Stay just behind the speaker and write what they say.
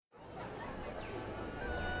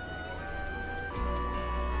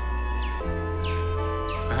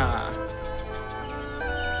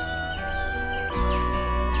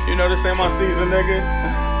You know this ain't my season, nigga.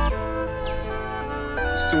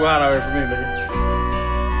 It's too hot out here for me, nigga.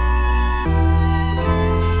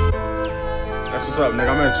 That's what's up, nigga.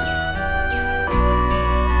 I'm into you.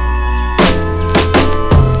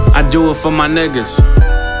 I do it for my niggas.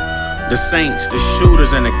 The saints, the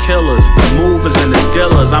shooters and the killers, the movers and the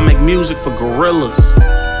dealers. I make music for gorillas.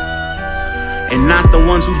 And not the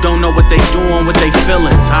ones who don't know what they doing with they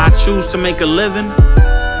feelings. How I choose to make a living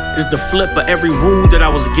is the flip of every rule that I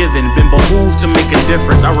was given. Been behooved to make a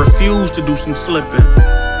difference. I refuse to do some slipping.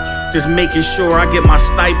 Just making sure I get my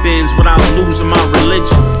stipends without losing my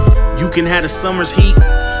religion. You can have the summer's heat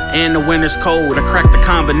and the winter's cold. I crack the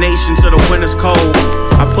combination to the winter's cold.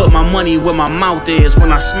 I put my money where my mouth is.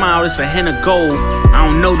 When I smile, it's a hint of gold. I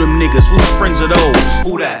don't know them niggas. Whose friends are those?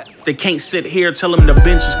 Who that? They can't sit here, tell them the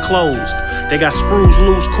bench is closed. They got screws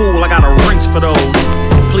loose, cool, I got a wrench for those.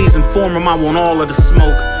 Please inform them I want all of the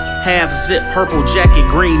smoke. Half zip, purple jacket,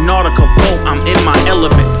 green Nautica boat. I'm in my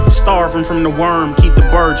element, starving from the worm, keep the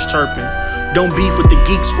birds chirping. Don't beef with the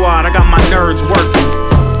geek squad, I got my nerds working.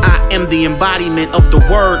 I am the embodiment of the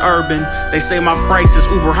word urban. They say my price is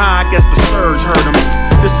uber high, I guess the surge hurt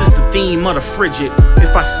them. This is the theme of the frigid.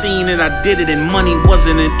 If I seen it, I did it, and money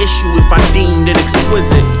wasn't an issue if I deemed it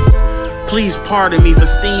exquisite. Please pardon me for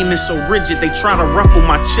seeming so rigid. They try to ruffle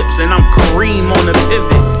my chips and I'm Kareem on the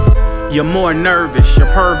pivot. You're more nervous, you're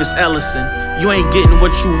Purvis Ellison. You ain't getting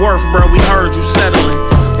what you worth, bro, we heard you settling.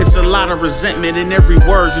 It's a lot of resentment in every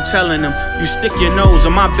word you telling them. You stick your nose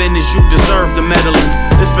in my business, you deserve the meddling.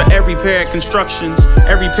 This for every pair of constructions,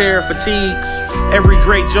 every pair of fatigues, every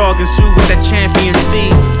great jogging suit with that champion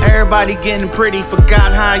C. Everybody getting pretty,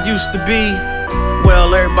 forgot how I used to be.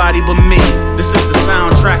 Well, everybody but me. This is the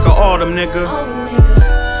soundtrack of autumn, nigga.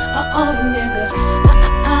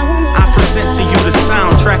 I present to you the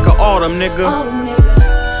soundtrack of autumn, nigga.